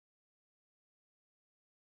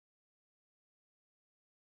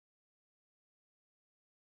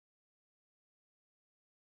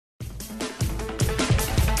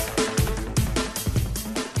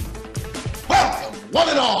one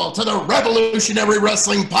and all, to the Revolutionary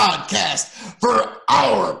Wrestling Podcast for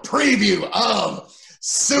our preview of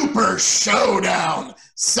Super ShowDown,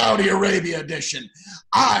 Saudi Arabia edition.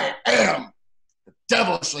 I am the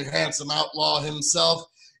devilishly handsome outlaw himself,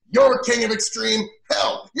 your king of extreme,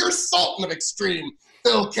 hell, your sultan of extreme,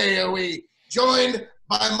 Phil KOE, joined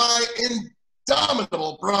by my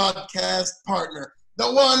indomitable broadcast partner, the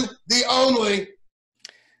one, the only,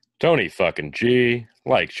 Tony fucking G.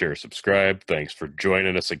 Like, share, subscribe. Thanks for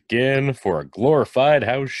joining us again for a glorified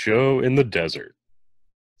house show in the desert.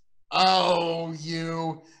 Oh,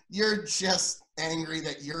 you're just angry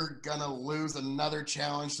that you're gonna lose another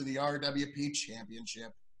challenge to the RWP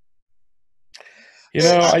Championship. You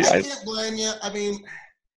know, I can't blame you. I mean,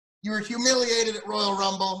 you were humiliated at Royal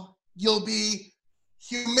Rumble. You'll be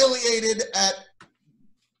humiliated at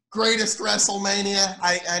Greatest WrestleMania.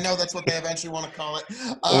 I know that's what they eventually want to call it.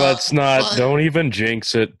 Let's not. Don't even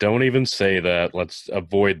jinx it. Don't even say that. Let's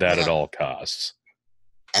avoid that at all costs.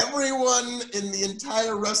 Everyone in the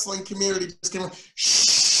entire wrestling community just came,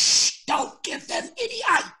 shh, don't give them any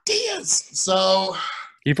ideas. So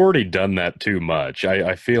you've already done that too much.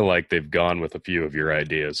 I feel like they've gone with a few of your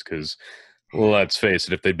ideas because, let's face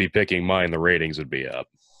it, if they'd be picking mine, the ratings would be up.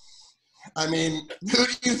 I mean, who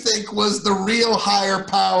do you think was the real higher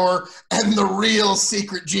power and the real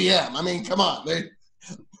secret GM? I mean, come on. They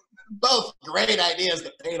both great ideas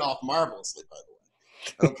that paid off marvelously, by the way.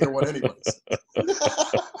 I don't care what anybody says.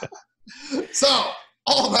 So,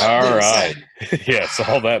 all that being said. Yes,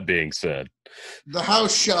 all that being said. The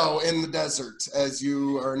house show in the desert, as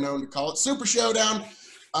you are known to call it, Super ShowDown.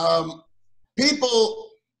 People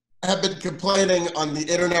have been complaining on the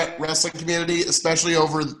internet wrestling community, especially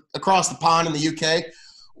across the pond in the UK.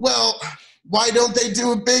 Well, why don't they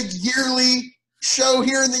do a big yearly show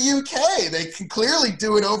here in the UK? They can clearly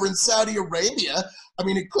do it over in Saudi Arabia. I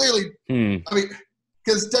mean,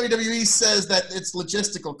 because WWE says that it's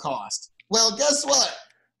logistical cost. Well, guess what?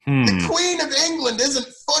 The Queen of England isn't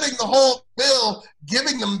footing the whole bill,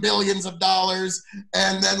 giving them billions of dollars,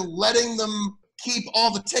 and then letting them keep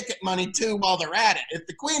all the ticket money, too, while they're at it. If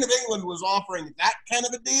the Queen of England was offering that kind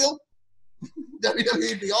of a deal, WWE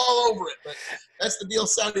would be all over it. But that's the deal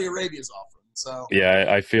Saudi Arabia's offering. So yeah,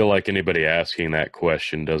 I feel like anybody asking that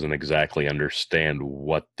question doesn't exactly understand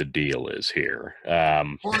what the deal is here.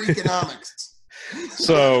 Or economics.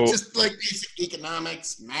 So just like basic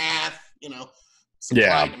economics, math,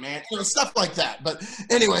 supply, demand, stuff like that. But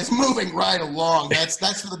anyways, moving right along. That's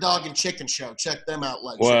for the Dog and Chicken Show. Check them out.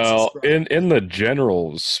 Well, in the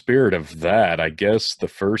general spirit of that, I guess the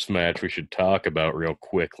first match we should talk about real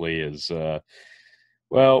quickly is,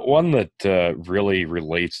 one that really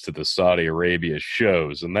relates to the Saudi Arabia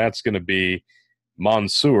shows, and that's going to be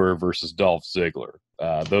Mansoor versus Dolph Ziggler.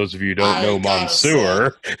 Those of you who don't know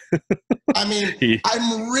Mansoor. I mean,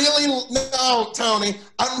 Tony,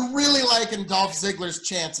 I'm really liking Dolph Ziggler's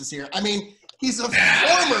chances here. I mean, he's a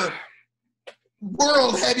former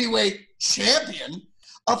world heavyweight champion,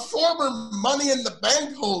 a former Money in the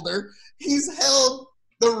Bank holder. He's held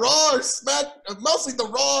the mostly the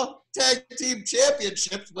Raw Tag Team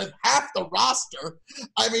Championships with half the roster.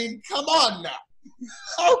 I mean, come on now.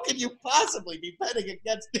 How can you possibly be betting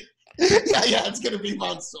against him? Yeah, it's going to be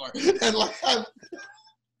Mansoor. And I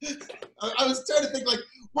was trying to think,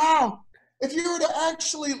 wow, if you were to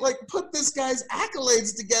actually, put this guy's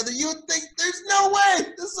accolades together, you would think there's no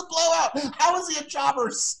way this is a blowout. How is he a jobber?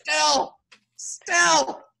 Still.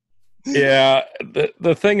 Yeah,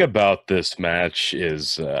 the thing about this match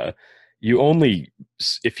is if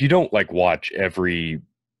you don't, watch every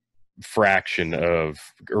fraction of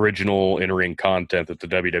original in-ring content that the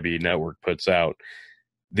WWE Network puts out,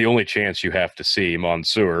 the only chance you have to see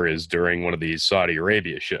Mansoor is during one of these Saudi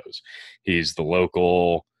Arabia shows. He's the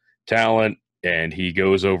local talent, and he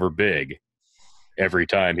goes over big every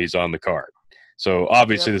time he's on the card. So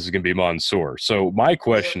obviously this is going to be Mansoor. So my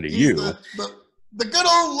question to you... The good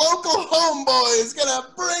old local homeboy is going to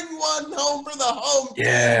bring one home for the home team.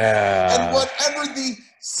 Yeah. And whatever the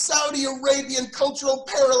Saudi Arabian cultural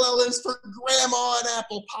parallel is for grandma and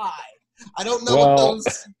apple pie. I don't know what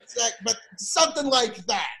those, but something like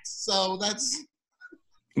that. So that's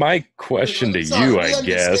my question to you, I guess.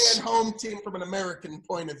 We understand home team from an American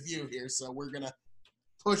point of view here, so we're gonna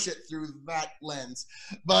push it through that lens.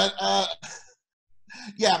 But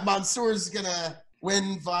Mansoor's gonna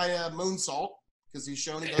win via moonsault because he's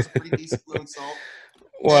shown he does a pretty decent moonsault.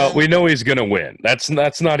 Well, we know he's going to win. That's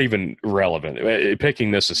not even relevant.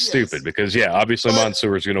 Picking this is stupid because, obviously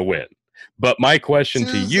Mansoor is going to win. But my question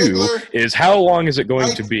to you is, how long is it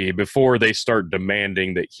going to be before they start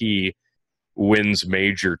demanding that he wins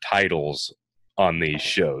major titles on these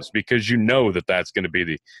shows because you know that that's going to be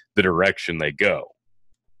the direction they go.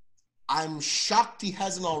 I'm shocked he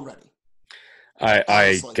hasn't already.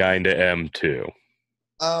 I kind of am too.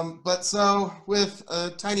 But so with a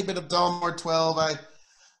tiny bit of Dalmore 12,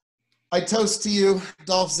 I toast to you,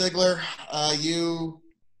 Dolph Ziggler. You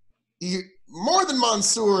more than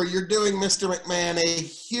Mansoor, you're doing Mr. McMahon a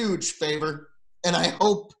huge favor, and I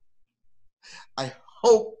hope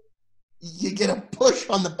you get a push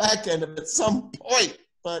on the back end of it at some point.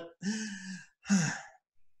 But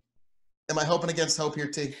am I hoping against hope here,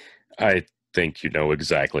 T? I think you know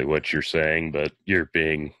exactly what you're saying, but you're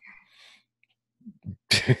being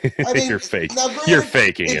you're fake. Now, granted, you're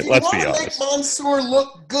faking it. Let's be honest. If you want to make Mansoor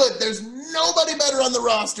look good, there's nobody better on the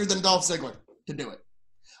roster than Dolph Ziggler to do it.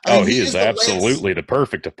 He is absolutely the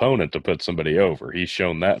perfect opponent to put somebody over. He's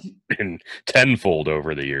shown that in tenfold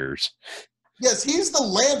over the years. Yes, he's the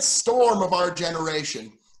Lance Storm of our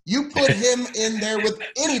generation. You put him in there with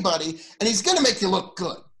anybody, and he's going to make you look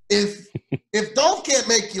good. If Dolph can't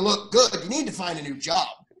make you look good, you need to find a new job.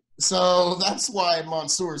 So that's why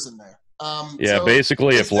Mansoor's in there.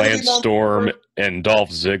 Basically, if Lance Storm and Dolph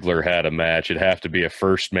Ziggler had a match, it'd have to be a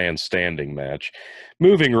first man standing match.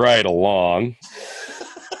 Moving right along,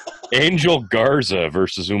 Angel Garza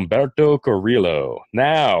versus Humberto Carrillo.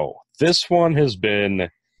 Now, this one has been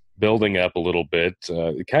building up a little bit.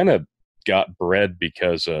 It kind of got bred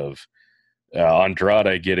because of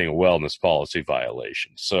Andrade getting a wellness policy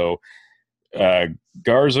violation. So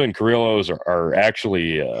Garza and Carrillo are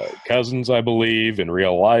actually cousins, I believe, in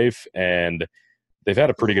real life, and they've had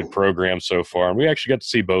a pretty good program so far. And we actually got to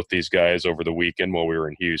see both these guys over the weekend while we were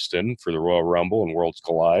in Houston for the Royal Rumble and Worlds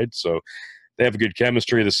Collide. So they have a good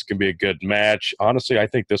chemistry. This can be a good match. Honestly, I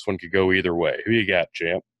think this one could go either way. Who you got,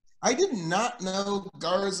 champ? I did not know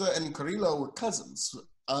Garza and Carrillo were cousins.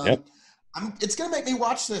 Yep. It's going to make me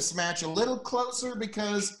watch this match a little closer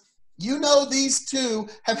because you know these two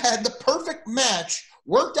have had the perfect match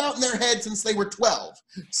worked out in their head since they were 12.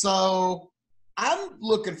 So I'm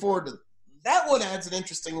looking forward to that. One adds an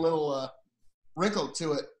interesting little wrinkle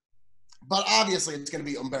to it. But obviously it's going to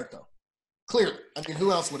be Humberto. Clearly. I mean,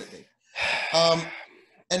 who else would it be?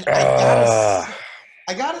 And I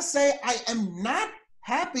gotta say, I am not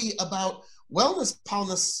happy about wellness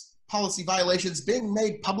policy violations being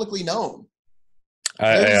made publicly known.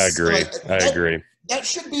 I agree. I agree. That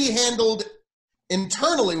should be handled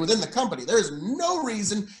internally within the company. There's no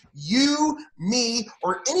reason you, me,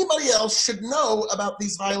 or anybody else should know about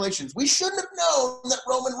these violations. We shouldn't have known that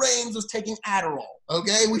Roman Reigns was taking Adderall,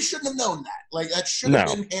 okay? We shouldn't have known that. Like, that should have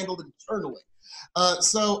been handled internally.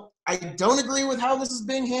 So I don't agree with how this is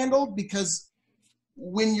being handled because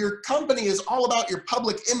when your company is all about your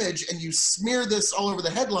public image and you smear this all over the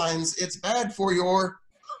headlines, it's bad for your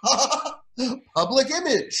public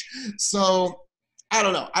image. So I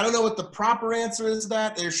don't know. I don't know what the proper answer is to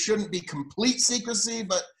that. There shouldn't be complete secrecy,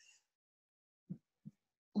 but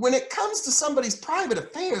when it comes to somebody's private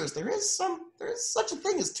affairs, there is such a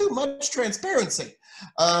thing as too much transparency.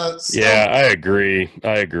 Yeah, I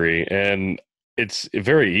agree. And it's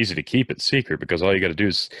very easy to keep it secret because all you got to do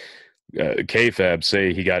is kayfabe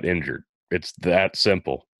say he got injured. It's that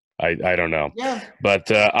simple. I don't know. Yeah. But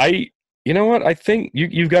you know what? I think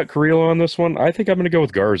you've got Carrillo on this one. I think I'm going to go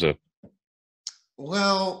with Garza.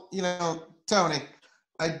 Well, you know, Tony,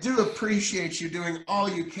 I do appreciate you doing all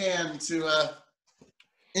you can to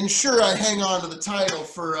ensure I hang on to the title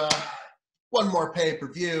for one more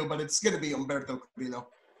pay-per-view, but it's going to be Humberto Carrillo.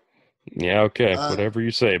 Yeah, okay. Whatever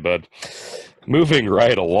you say, bud. Moving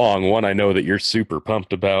right along, one I know that you're super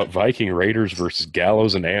pumped about, Viking Raiders versus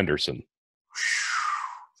Gallows and Anderson.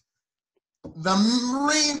 The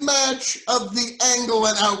rematch of the angle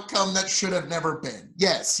and outcome that should have never been.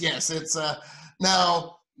 Yes, it's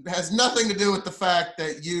now it has nothing to do with the fact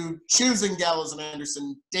that you choosing Gallows and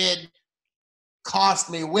Anderson did cost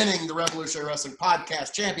me winning the Revolutionary Wrestling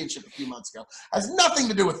Podcast Championship a few months ago. Has nothing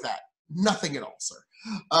to do with that. Nothing at all, sir.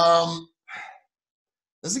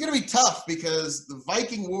 This is going to be tough because the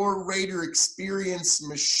Viking War Raider Experience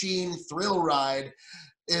Machine Thrill Ride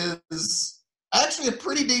is actually a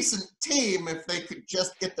pretty decent team if they could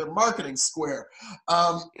just get their marketing square.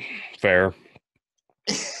 Fair.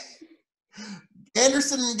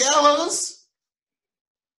 Anderson and Gallows,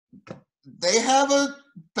 they have a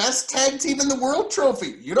best tag team in the world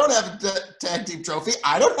trophy. You don't have a tag team trophy.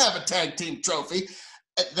 I don't have a tag team trophy.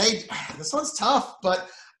 This one's tough, but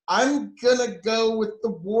I'm going to go with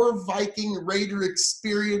the War Viking Raider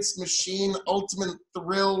Experience Machine Ultimate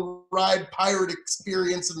Thrill Ride Pirate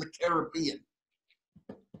Experience in the Caribbean.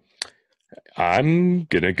 I'm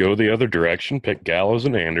going to go the other direction, pick Gallows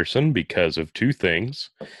and Anderson because of two things.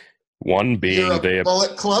 One You're being a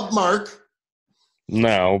Bullet Club mark.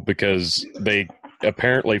 no, because they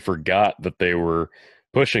apparently forgot that they were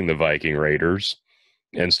pushing the Viking Raiders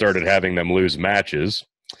and started having them lose matches.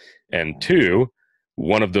 And two,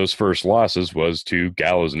 one of those first losses was to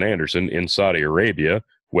Gallows and Anderson in Saudi Arabia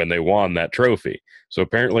when they won that trophy. So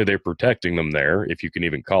apparently they're protecting them there, if you can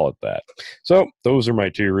even call it that. So those are my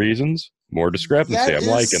two reasons. More discrepancy. I'm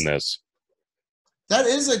liking this. That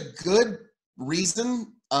is a good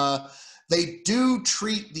reason. They do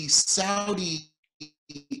treat the Saudi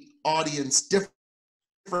audience different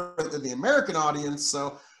than the American audience,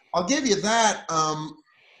 so I'll give you that.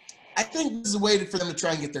 I think this is a way for them to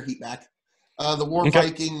try and get their heat back. The War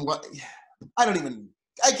Viking, I can't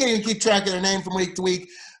even keep track of their name from week to week.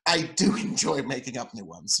 I do enjoy making up new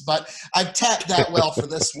ones, but I've tapped that well for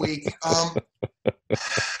this week.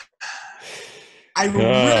 I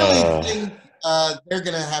really think they're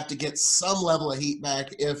going to have to get some level of heat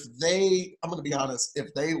back. I'm going to be honest,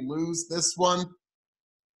 if they lose this one,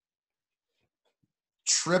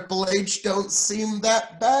 Triple H don't seem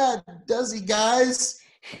that bad, does he, guys?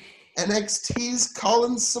 NXT's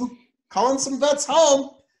calling some vets home.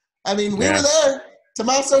 I mean, we were there.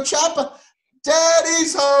 Tommaso Ciampa,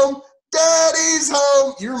 Daddy's home, Daddy's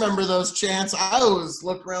home. You remember those chants? I always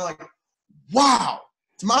look around like, wow,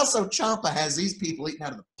 Tommaso Ciampa has these people eating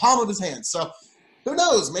out of the palm of his hand. So who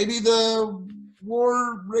knows? Maybe the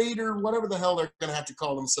War Raider, whatever the hell they're going to have to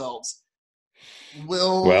call themselves,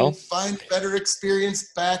 will find better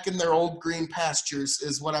experience back in their old green pastures,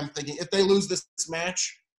 is what I'm thinking. If they lose this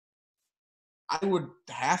match, I would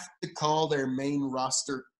have to call their main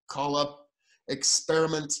roster call-up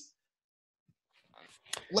experiment.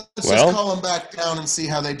 Let's just call them back down and see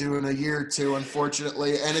how they do in a year or two,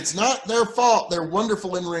 unfortunately. And it's not their fault. They're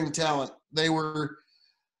wonderful in-ring talent.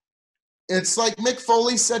 It's like Mick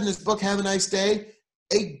Foley said in his book, Have a Nice Day,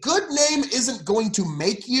 a good name isn't going to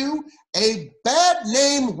make you. A bad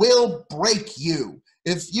name will break you.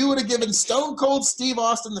 If you would have given Stone Cold Steve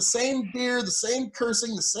Austin the same beer, the same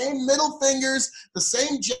cursing, the same middle fingers, the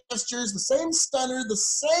same gestures, the same stunner, the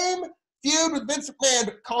same feud with Vince McMahon,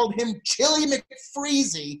 but called him Chili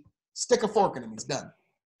McFreezy, stick a fork in him, he's done.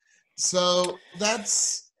 So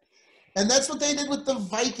that's what they did with the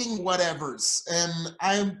Viking whatevers. And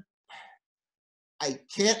I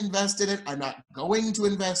can't invest in it. I'm not going to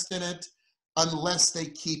invest in it unless they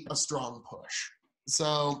keep a strong push.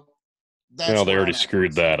 So they already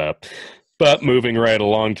screwed that up. But moving right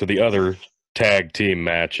along to the other tag team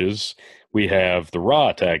matches, we have the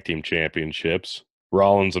Raw Tag Team Championships,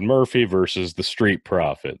 Rollins and Murphy versus the Street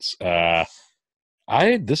Profits.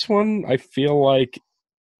 This one, I feel like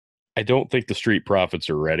I don't think the Street Profits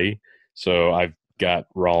are ready, so I've got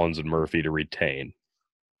Rollins and Murphy to retain.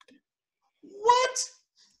 What?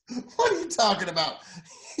 What are you talking about?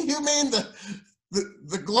 You mean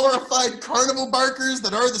the glorified carnival barkers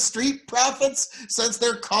that are the Street Profits? Since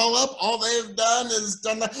their call-up, all they've done is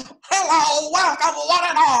done the, hello, welcome one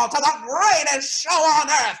and all to the greatest show on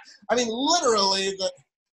earth. I mean, literally,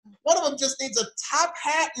 one of them just needs a top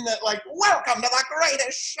hat and welcome to the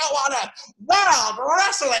greatest show on earth. Wild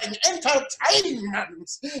Wrestling Entertainment.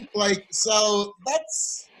 So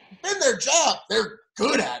that's been their job. They're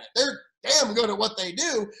good at it. They're damn good at what they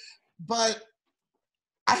do. But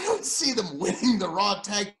I don't see them winning the Raw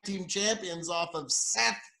Tag Team Champions off of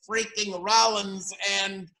Seth freaking Rollins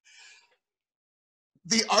and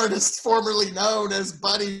the artist formerly known as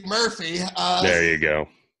Buddy Murphy. There you go.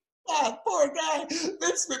 Poor guy.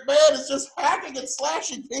 Vince McMahon is just hacking and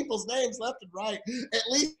slashing people's names left and right. At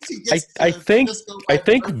least he gets I think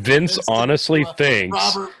Vince honestly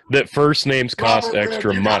thinks that first names cost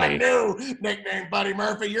extra money. You got a new nickname, Buddy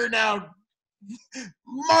Murphy. You're now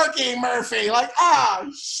Marky Murphy.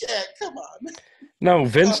 Shit, come on. No,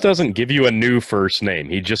 Vince doesn't give you a new first name.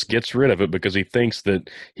 He just gets rid of it because he thinks that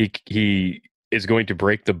he is going to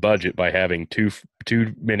break the budget by having too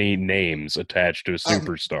many names attached to a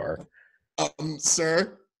superstar.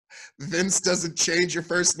 Sir, Vince doesn't change your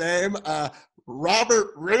first name.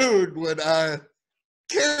 Robert Roode would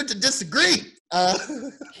care to disagree.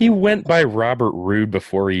 He went by Robert Roode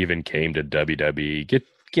before he even came to WWE.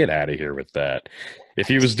 Get out of here with that. If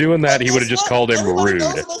he was doing that, he would have just called him Rude.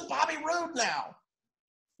 Everybody knows him as Bobby Roode now.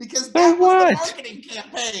 Because that was the marketing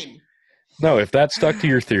campaign. No, if that stuck to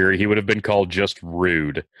your theory, he would have been called just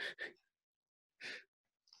Rude.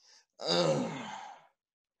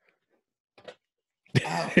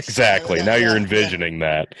 Exactly. Now you're envisioning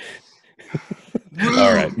that. Rude.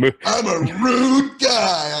 All right. I'm a rude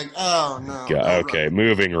guy. Oh, no. Okay,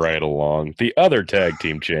 moving right along. The other tag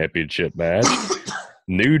team championship match,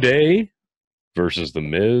 New Day versus The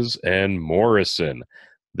Miz and Morrison.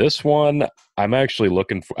 This one, I'm actually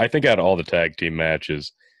looking for. I think out of all the tag team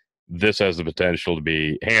matches, this has the potential to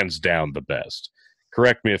be hands down the best.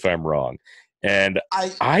 Correct me if I'm wrong. And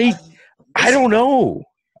I, I, I I this don't know.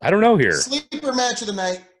 I don't know here. sleeper match of the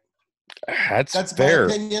night. That's That's my fair.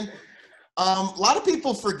 opinion. A lot of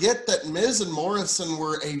people forget that Miz and Morrison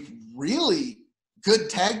were a really good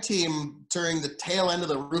tag team during the tail end of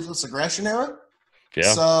the Ruthless Aggression era.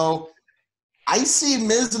 Yeah. So I see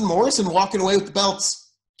Miz and Morrison walking away with the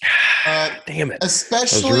belts. Damn it.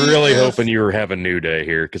 Especially I was really hoping you were having New Day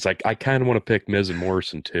here because I kind of want to pick Miz and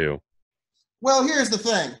Morrison too. Well, here's the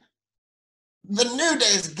thing. The New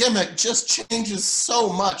Day's gimmick just changes so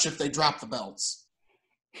much if they drop the belts.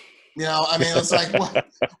 You know, I mean, it's like,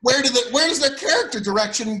 where does their character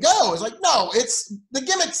direction go? It's like, no, it's the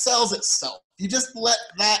gimmick sells itself. You just let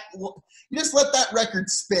that record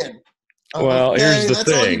spin. Well, Okay, here's the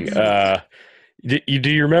thing. Do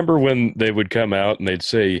you remember when they would come out and they'd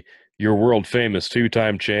say, "You're world famous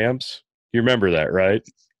 2-time champs"? You remember that, right?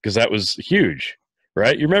 Because that was huge,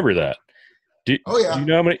 right? You remember that? Oh yeah. Do you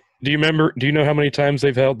know how many? Do you know how many times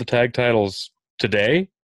they've held the tag titles today?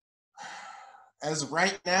 As of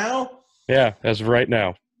right now? Yeah, as of right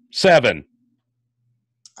now. 7.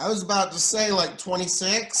 I was about to say like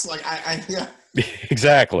 26. Like yeah.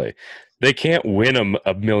 Exactly. They can't win them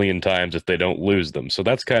a million times if they don't lose them. So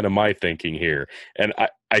that's kind of my thinking here. And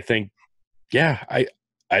I think, yeah, I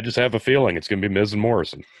just have a feeling it's going to be Miz and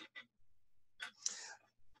Morrison.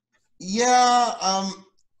 Yeah,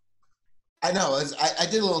 I know. I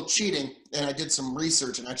did a little cheating, and I did some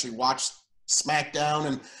research and actually watched SmackDown,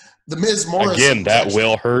 and the Miz Morrison. Again, that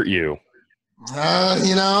will hurt you.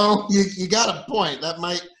 You know, you got a point. That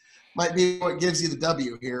might be what gives you the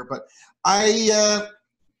W here. But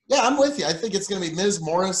I'm with you. I think it's going to be Miz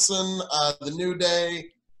Morrison, the New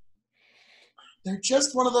Day. They're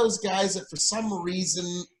just one of those guys that for some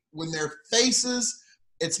reason, when they're faces,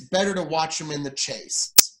 it's better to watch them in the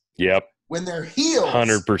chase. Yep. When they're heels,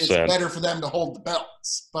 100%. it's better for them to hold the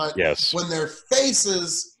belts. But yes, when they're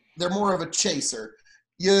faces, they're more of a chaser.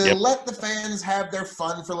 You let the fans have their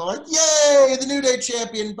fun for a little, like, yay, the New Day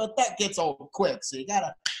champion, but that gets old quick. So you got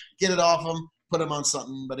to get it off them, put them on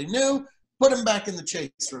somebody new, put them back in the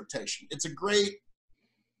chase rotation. It's a great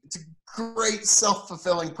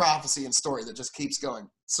self-fulfilling prophecy and story that just keeps going.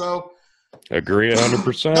 So agree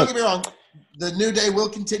 100%. Don't get me wrong. The New Day will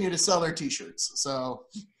continue to sell their T-shirts. So,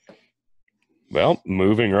 well,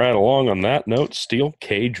 moving right along on that note, steel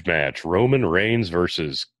cage match: Roman Reigns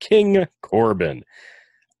versus King Corbin.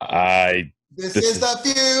 This is the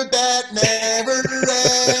feud that never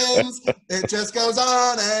ends. It just goes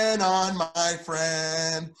on and on, my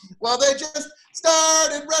friend. Well, they just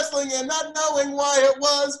started wrestling and not knowing why it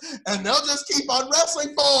was, and they'll just keep on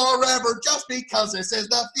wrestling forever just because this is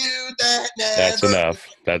the feud that never. That's enough.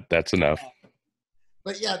 That's enough.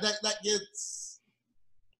 But yeah, that gives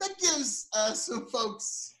some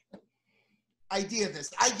folks idea of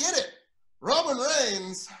this. I get it. Roman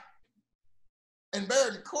Reigns and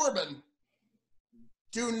Baron Corbin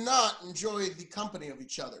do not enjoy the company of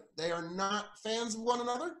each other. They are not fans of one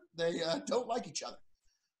another. They don't like each other.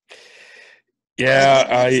 Yeah,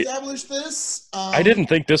 I established this. I didn't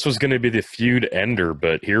think this was going to be the feud ender,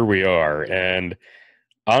 but here we are. And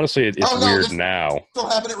honestly, it's weird now. Still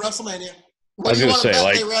happen at WrestleMania. I was going to say,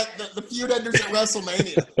 like, the feud enders at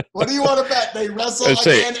WrestleMania. What do you want to bet? They wrestle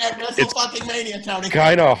again at WrestleMania, Tony.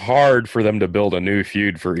 Kind of hard for them to build a new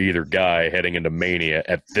feud for either guy heading into Mania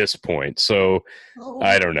at this point. So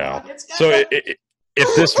I don't know. So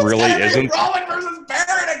if this really isn't Rowan versus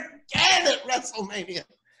Baron again at WrestleMania.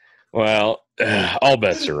 Well, all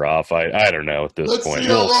bets are off. I don't know at this point.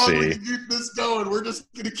 We'll see. We can keep this going. We're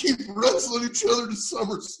just going to keep wrestling each other to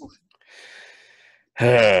SummerSlam.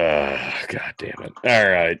 God damn it. All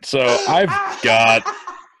right. So I've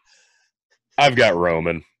got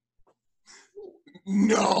Roman.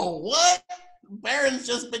 No, what? Baron's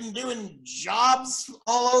just been doing jobs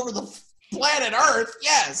all over the planet Earth.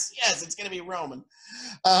 Yes, it's going to be Roman.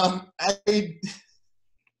 I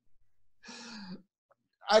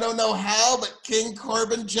don't know how, but King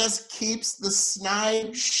Corbin just keeps the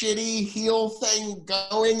snide, shitty heel thing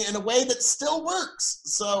going in a way that still works.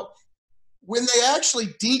 So when they actually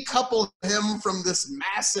decouple him from this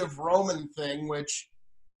massive Roman thing, which,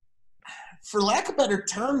 for lack of better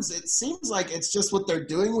terms, it seems like it's just what they're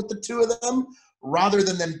doing with the two of them rather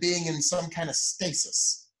than them being in some kind of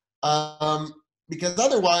stasis. Because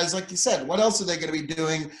otherwise, like you said, what else are they going to be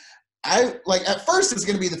doing? At first it was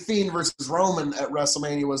going to be The Fiend versus Roman at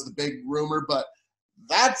WrestleMania was the big rumor, but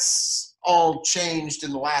that's all changed in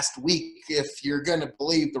the last week if you're going to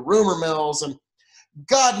believe the rumor mills, and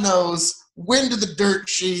God knows when do the dirt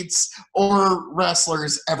sheets or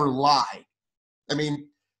wrestlers ever lie? I mean,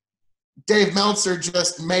 Dave Meltzer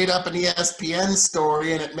just made up an ESPN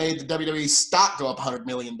story, and it made the WWE stock go up $100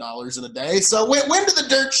 million in a day. So when do the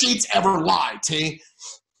dirt sheets ever lie, T?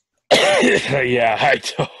 Yeah, I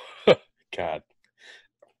don't. God.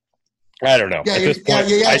 I don't know. Yeah, At this point,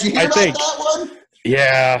 did you hear I about think, that one?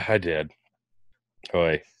 Yeah, I did.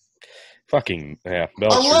 Boy. Fucking, yeah.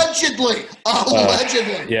 Meltzer.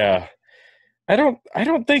 Allegedly. Yeah. I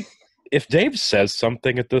don't think if Dave says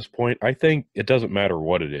something at this point, I think it doesn't matter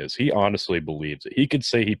what it is. He honestly believes it. He could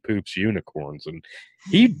say he poops unicorns, and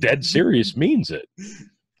he dead serious means it.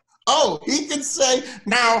 Oh, he could say,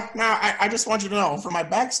 now, I just want you to know, from my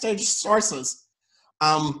backstage sources,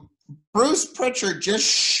 Bruce Pritchard just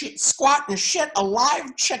squatting shit a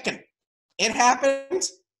live chicken. It happened,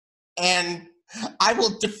 and I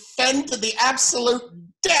will defend to the absolute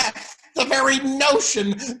death the very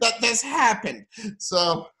notion that this happened.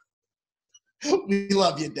 So, we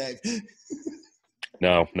love you, Dave.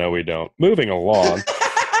 No, we don't. Moving along.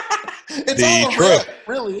 It's all real. It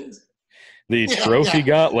really is. The trophy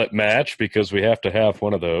gauntlet match, because we have to have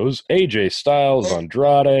one of those. AJ Styles,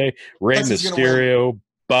 Andrade, Rey Mysterio,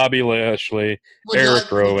 Bobby Lashley,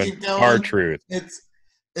 Eric Rowan, R-Truth. It's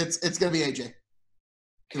going to be AJ.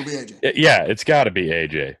 It'll be AJ. Yeah, it's got to be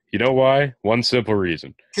AJ. You know why? One simple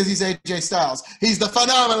reason. Because he's AJ Styles. He's the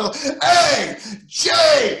phenomenal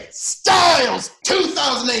AJ Styles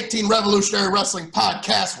 2018 Revolutionary Wrestling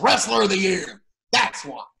Podcast Wrestler of the Year. That's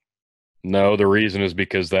why. No, the reason is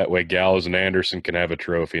because that way Gallows and Anderson can have a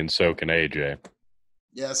trophy, and so can AJ.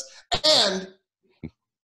 Yes. And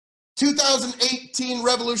 2018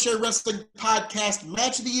 Revolutionary Wrestling Podcast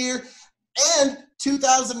Match of the Year and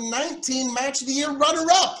 2019 Match of the Year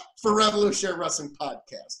runner-up for Revolutionary Wrestling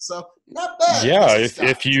Podcast. So, not bad. Yeah,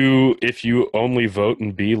 if you only vote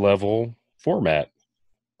in B-level format.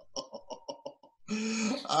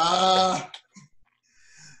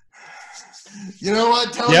 You know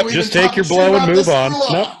what, Tony? Yep, just take your blow and move on.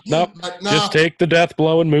 Nope. No. Just take the death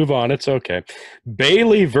blow and move on. It's okay.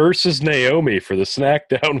 Bayley versus Naomi for the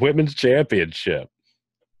SmackDown Women's Championship.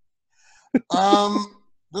 This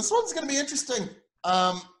one's going to be interesting.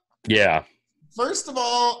 Yeah. First of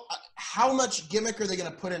all, how much gimmick are they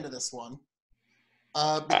going to put into this one?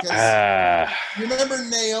 Because you remember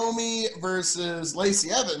Naomi versus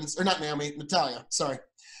Lacey Evans, or not Naomi, Natalya, sorry.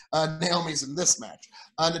 Naomi's in this match.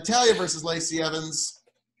 Natalya versus Lacey Evans,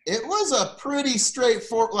 it was a pretty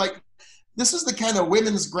straightforward, like, this is the kind of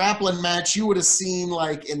women's grappling match you would have seen,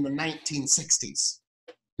 like, in the 1960s.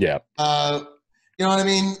 Yeah. You know what I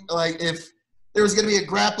mean? Like, if there was going to be a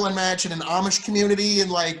grappling match in an Amish community in,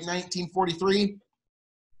 like, 1943,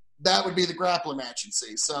 that would be the grappling match you'd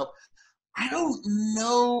see. So, I don't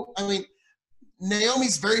know. I mean,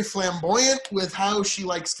 Naomi's very flamboyant with how she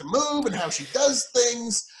likes to move and how she does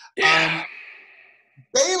things. Yeah.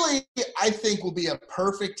 Bayley, I think, will be a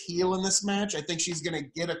perfect heel in this match. I think she's going to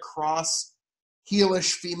get across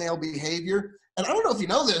heelish female behavior. And I don't know if you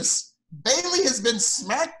know this, Bayley has been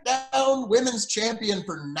SmackDown Women's Champion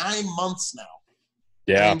for 9 months now.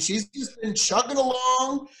 Yeah. And she's just been chugging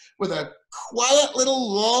along with a quiet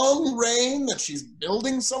little long reign that she's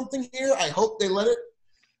building something here. I hope they let it.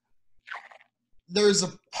 There's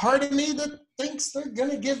a part of me that thinks they're going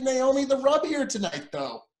to give Naomi the rub here tonight,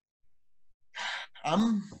 though.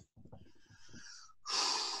 I'm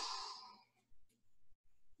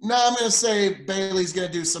going to say Bayley's going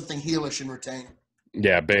to do something heelish and retain.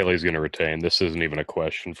 Yeah, Bayley's going to retain. This isn't even a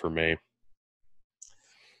question for me.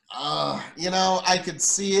 I could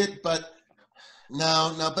see it, but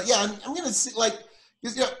no. But yeah, I'm going to see, like,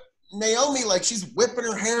 Naomi, like, she's whipping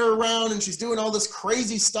her hair around and she's doing all this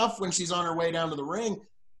crazy stuff when she's on her way down to the ring.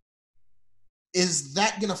 Is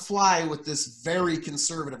that going to fly with this very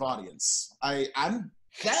conservative audience?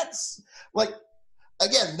 That's, like,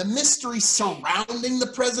 again, the mystery surrounding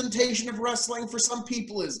the presentation of wrestling for some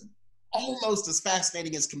people is almost as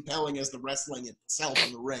fascinating, as compelling as the wrestling itself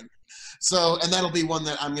in the ring. So, and that'll be one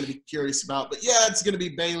that I'm going to be curious about. But yeah, it's going to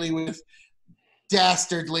be Bayley with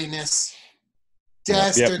dastardliness.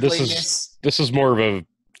 Dastardliness. This is more of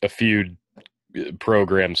a feud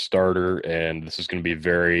program starter, and this is going to be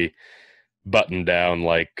very buttoned down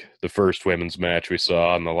like the first women's match we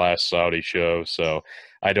saw on the last Saudi show. So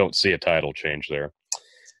I don't see a title change there.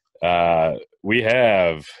 We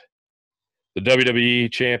have the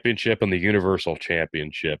WWE Championship and the Universal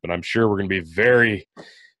Championship, and I'm sure we're going to be very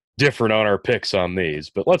different on our picks on these.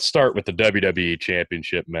 But let's start with the WWE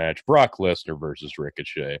Championship match: Brock Lesnar versus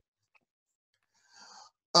Ricochet.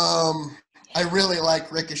 I really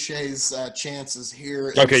like Ricochet's chances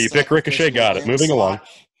here. Okay, you pick Ricochet. Got it. Moving along.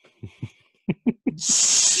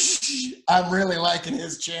 I'm really liking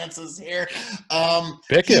his chances here.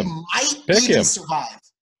 Pick he him. might Pick even him. survive.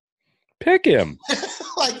 Pick him.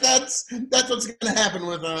 Like that's what's going to happen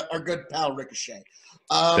with our good pal Ricochet.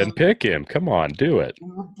 Then pick him. Come on, do it.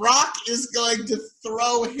 Brock is going to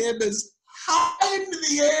throw him as high into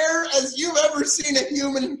the air as you've ever seen a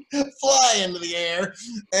human fly into the air,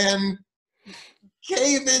 and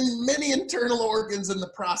cave in many internal organs in the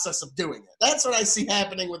process of doing it. That's what I see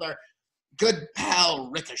happening with our good pal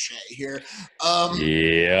Ricochet here.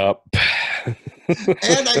 Yep.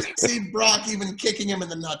 And I see Brock even kicking him in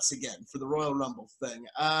the nuts again for the Royal Rumble thing.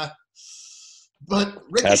 But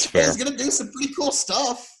Ricochet is going to do some pretty cool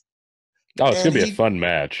stuff. Oh, it's going to be a fun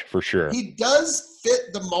match for sure. He does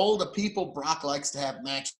fit the mold of people Brock likes to have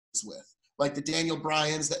matches with. Like the Daniel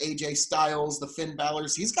Bryans, the AJ Styles, the Finn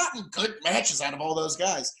Balor's. He's gotten good matches out of all those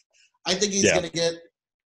guys. I think he's going to get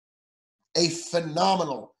a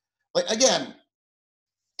phenomenal. Like, again,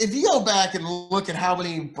 if you go back and look at how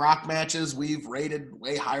many Brock matches we've rated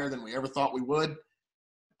way higher than we ever thought we would,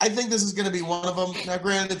 I think this is going to be one of them. Now,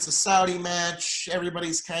 granted, it's a Saudi match.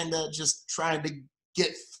 Everybody's kind of just trying to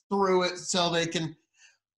get through it so they can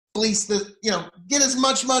fleece get as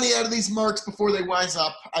much money out of these marks before they wise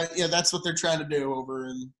up. That's what they're trying to do over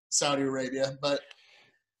in Saudi Arabia. But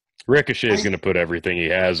Ricochet is going to put everything he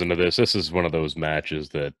has into this. This is one of those matches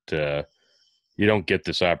that you don't get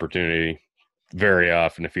this opportunity very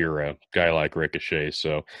often if you're a guy like Ricochet.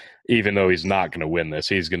 So even though he's not going to win this,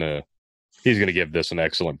 he's going to give this an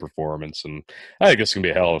excellent performance, and I think it's going to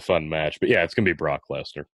be a hell of a fun match. But yeah, it's going to be Brock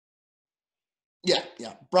Lesnar. Yeah,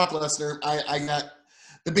 Brock Lesnar. I got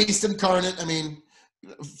the Beast Incarnate. I mean,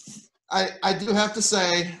 I do have to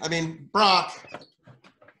say, I mean, Brock,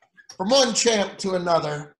 from one champ to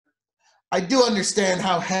another, I do understand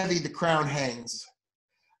how heavy the crown hangs.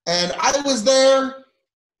 And I was there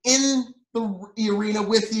in the arena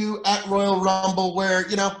with you at Royal Rumble where,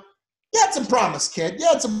 you had some promise, kid. You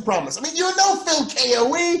had some promise. I mean, you're no Phil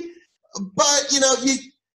KOE, but, you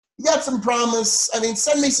got some promise. I mean,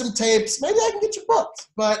 send me some tapes. Maybe I can get you booked.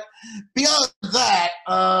 But beyond that,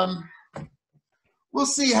 we'll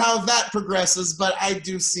see how that progresses. But I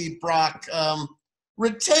do see Brock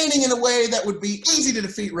retaining in a way that would be easy to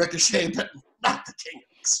defeat Ricochet, but not the King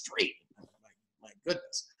of Extreme. My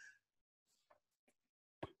goodness.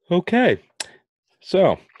 Okay.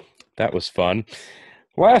 So, that was fun.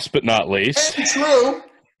 Last but not least. And true.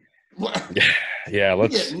 Yeah,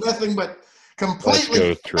 let's get nothing but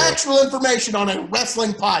completely factual information on a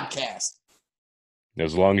wrestling podcast.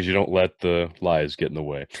 As long as you don't let the lies get in the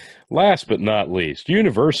way. Last but not least,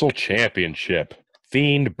 Universal Championship.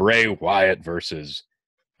 Fiend Bray Wyatt versus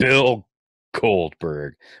Bill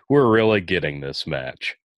Goldberg. We're really getting this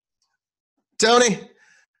match. Tony,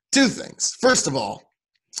 two things. First of all,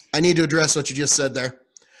 I need to address what you just said there.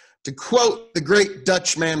 To quote the great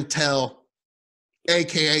Dutch Mantel,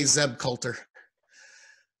 a.k.a. Zeb Coulter,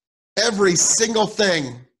 every single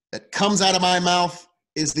thing that comes out of my mouth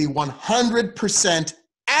is the 100%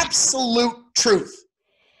 absolute truth,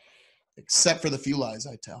 except for the few lies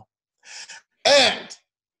I tell. And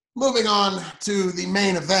moving on to the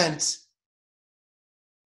main event,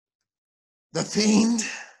 The Fiend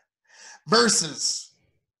versus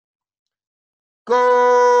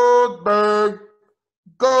Goldberg.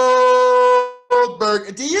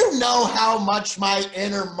 Do you know how much my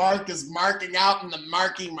inner Mark is marking out in the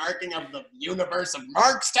marking of the universe of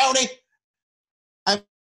Marks, Tony?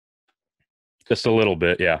 Just a little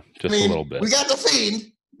bit, yeah. A little bit. We got The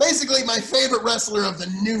Fiend, basically my favorite wrestler of the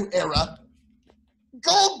new era.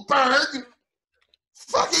 Goldberg.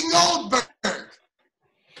 Fucking Goldberg.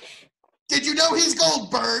 Did you know he's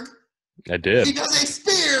Goldberg? I did. He does a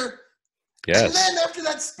spear. Yes. And then after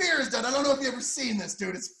that spear is done, I don't know if you've ever seen this,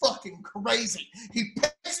 dude. It's fucking crazy. He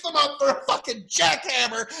picks them up for a fucking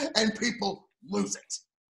jackhammer, and people lose it.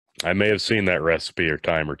 I may have seen that recipe or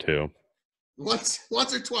time or two. Once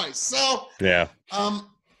or twice. So, yeah.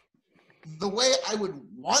 The way I would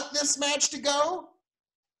want this match to go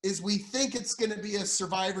is we think it's going to be a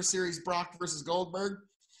Survivor Series Brock versus Goldberg.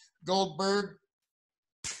 Goldberg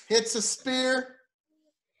hits a spear.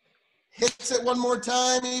 Hits it one more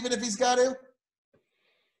time, even if he's got to.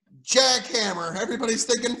 Jackhammer. Everybody's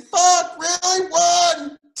thinking, fuck, really?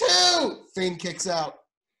 1, 2. Fiend kicks out.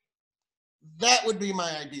 That would be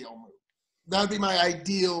my ideal move. That would be my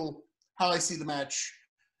ideal, how I see the match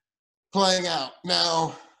playing out.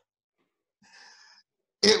 Now,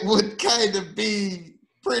 it would kind of be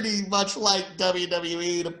pretty much like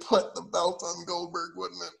WWE to put the belt on Goldberg,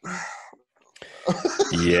 wouldn't it?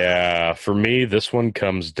 Yeah, for me, this one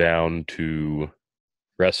comes down to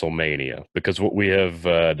WrestleMania, because what we have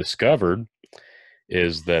discovered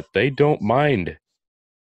is that they don't mind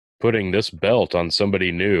putting this belt on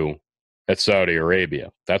somebody new at Saudi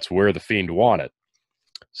Arabia. That's where the Fiend want it.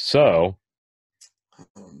 So,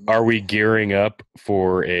 are we gearing up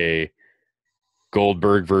for a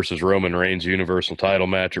Goldberg versus Roman Reigns Universal title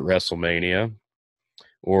match at WrestleMania?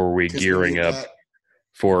 Or are we gearing up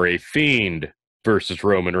for a Fiend versus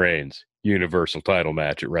Roman Reigns Universal title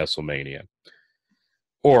match at WrestleMania?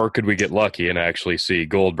 Or could we get lucky and actually see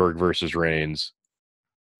Goldberg versus Reigns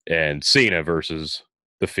and Cena versus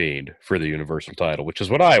The Fiend for the Universal title, which is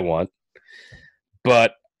what I want.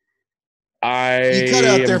 But You cut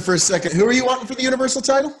out there for a second. Who are you wanting for the Universal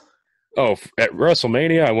title? Oh, at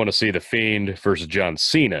WrestleMania, I want to see The Fiend versus John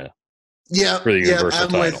Cena. Yeah, for the Universal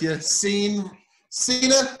title. I'm with you.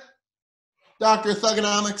 Cena, Dr.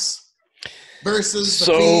 Thugonomics versus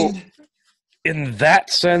The Fiend. In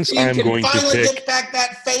that sense, I'm going to pick. Finally get back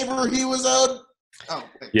that favor he was owed. Oh,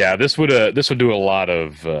 yeah, this would do a lot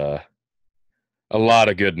of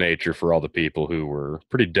good nature for all the people who were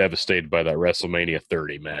pretty devastated by that WrestleMania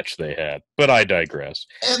 30 match they had. But I digress.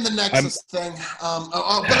 And the Nexus thing. But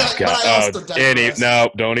I also digress.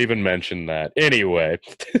 No, don't even mention that. Anyway,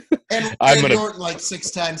 and Norton like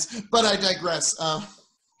 6 times. But I digress.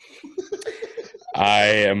 I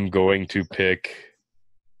am going to pick.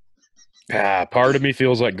 Part of me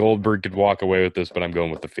feels like Goldberg could walk away with this, but I'm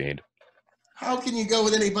going with The Fiend. How can you go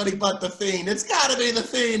with anybody but The Fiend? It's got to be The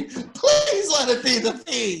Fiend. Please let it be The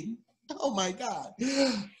Fiend. Oh, my God.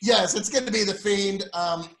 Yes, it's going to be The Fiend.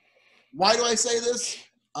 Why do I say this?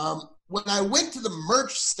 When I went to the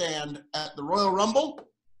merch stand at the Royal Rumble,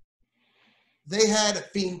 they had a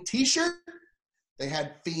Fiend t-shirt. They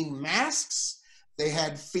had Fiend masks. They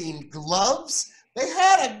had Fiend gloves. They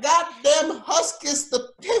had a goddamn Huskus the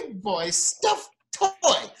Pig Boy stuffed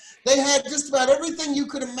toy. They had just about everything you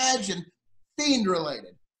could imagine Fiend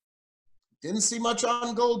related. Didn't see much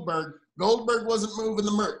on Goldberg. Goldberg wasn't moving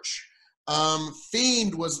the merch.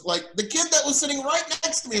 Fiend was like the kid that was sitting right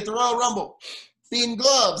next to me at the Royal Rumble. Fiend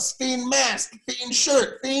gloves, Fiend mask, Fiend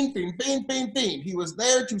shirt, Fiend. He was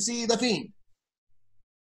there to see the Fiend.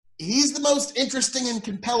 He's the most interesting and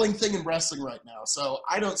compelling thing in wrestling right now. So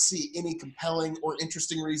I don't see any compelling or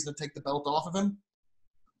interesting reason to take the belt off of him.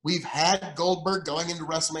 We've had Goldberg going into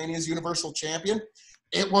WrestleMania as Universal Champion.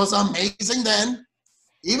 It was amazing then.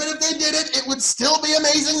 Even if they did it, it would still be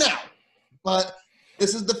amazing now. But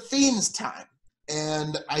this is the Fiend's time.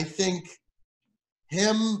 And I think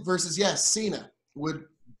him versus, Cena would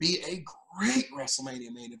be a great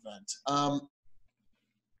WrestleMania main event.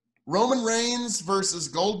 Roman Reigns versus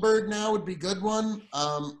Goldberg now would be a good one.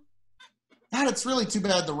 God, it's really too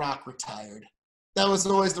bad The Rock retired. That was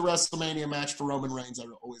always the WrestleMania match for Roman Reigns I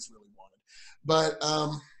always really wanted. But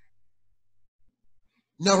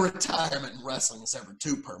no retirement in wrestling is ever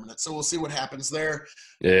too permanent, so we'll see what happens there.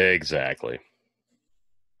 Exactly.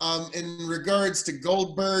 In regards to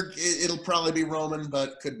Goldberg, it'll probably be Roman,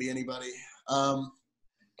 but could be anybody. I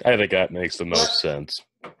think that makes the most sense.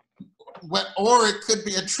 Or it could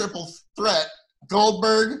be a triple threat: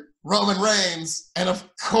 Goldberg, Roman Reigns, and of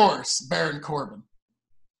course Baron Corbin.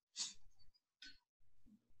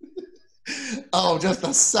 Oh, just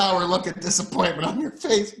a sour look of disappointment on your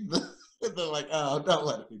face. They're like, oh, don't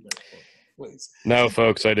let it be Baron Corbin, please. No,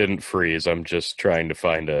 folks, I didn't freeze. I'm just trying to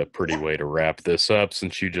find a pretty way to wrap this up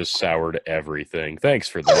since you just soured everything. Thanks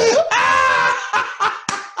for that.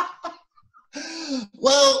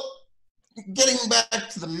 Well, getting back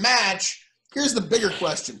to the match, here's the bigger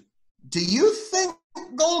question. Do you think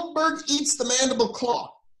Goldberg eats the mandible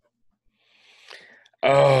claw?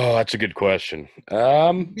 Oh, that's a good question.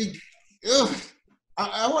 I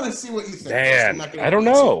want to see what you think. Man, I don't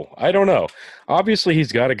know. Obviously,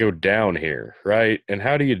 he's got to go down here, right? And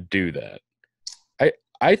how do you do that?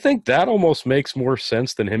 I think that almost makes more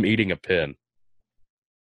sense than him eating a pin.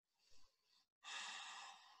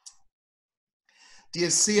 Do you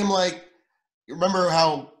see him like, you remember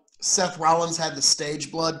how Seth Rollins had the stage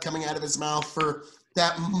blood coming out of his mouth for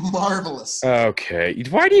that marvelous. Okay.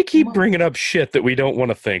 Why do you keep bringing up shit that we don't want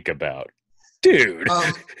to think about? Dude.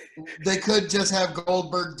 They could just have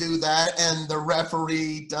Goldberg do that and the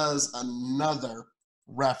referee does another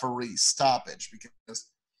referee stoppage because,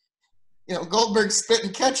 Goldberg's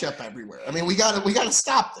spitting ketchup everywhere. I mean, we gotta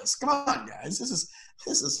stop this. Come on, guys. This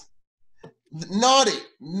is naughty.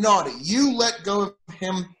 You let go of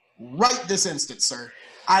him right this instant, sir.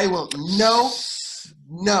 I will no.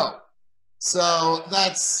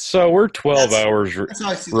 So we're 12 hours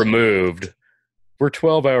removed. We're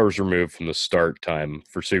 12 hours removed from the start time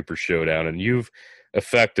for Super Showdown, and you've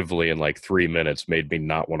effectively, in like 3 minutes, made me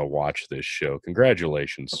not want to watch this show.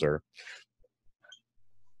 Congratulations, sir.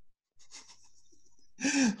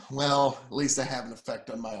 Well, at least I have an effect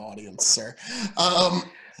on my audience, sir. I'm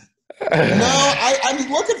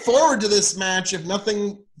looking forward to this match. If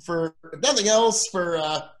nothing else, for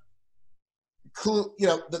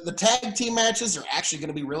the tag team matches are actually going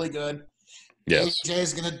to be really good. Yes. AJ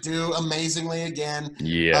is going to do amazingly again.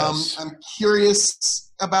 Yes. I'm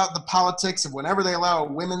curious about the politics of whenever they allow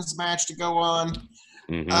a women's match to go on.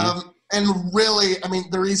 Mm-hmm. And really, I mean,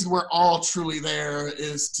 the reason we're all truly there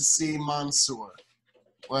is to see Mansoor.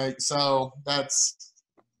 So that's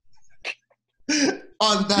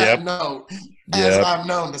on that note, as I'm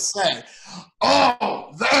known to say.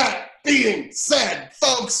 All that being said,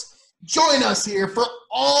 folks, join us here for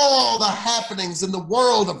all the happenings in the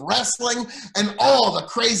world of wrestling and all the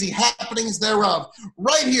crazy happenings thereof,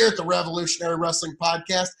 right here at the Revolutionary Wrestling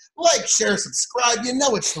Podcast. Like, share, subscribe. You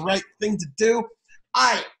know it's the right thing to do.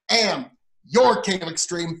 I am your King of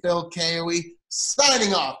Extreme, Phil KOE,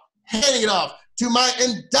 signing off, handing it off to my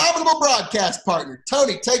indomitable broadcast partner.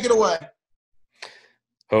 Tony, take it away.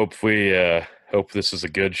 Hope this is a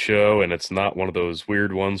good show and it's not one of those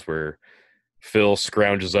weird ones where Phil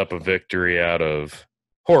scrounges up a victory out of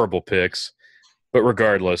horrible picks. But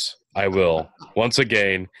regardless, I will once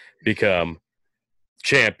again become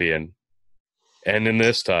champion. And in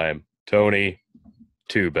this time, Tony,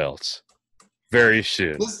 2 belts. Very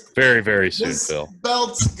soon. Very, very soon, Phil. This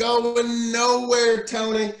belt's going nowhere,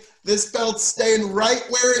 Tony. This belt's staying right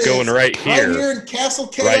where it is. Going right here. Right here in Castle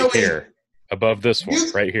KOE. Right here. Above this one.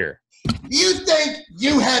 Right here. You think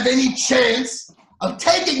you have any chance of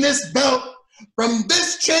taking this belt from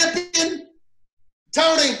this champion?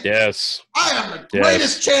 Tony. Yes. I am the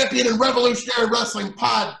greatest champion in Revolutionary Wrestling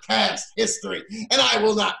Podcast history, and I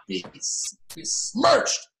will not be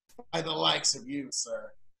besmirched by the likes of you,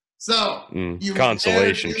 sir. So, you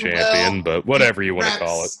consolation champion, but whatever you want to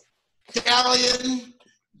call it. Stallion,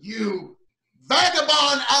 you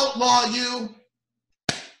vagabond outlaw,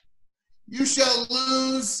 you shall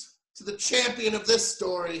lose to the champion of this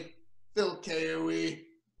story, Phil KOE,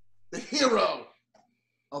 the hero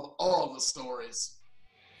of all the stories.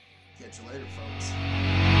 Catch you later,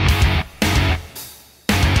 folks.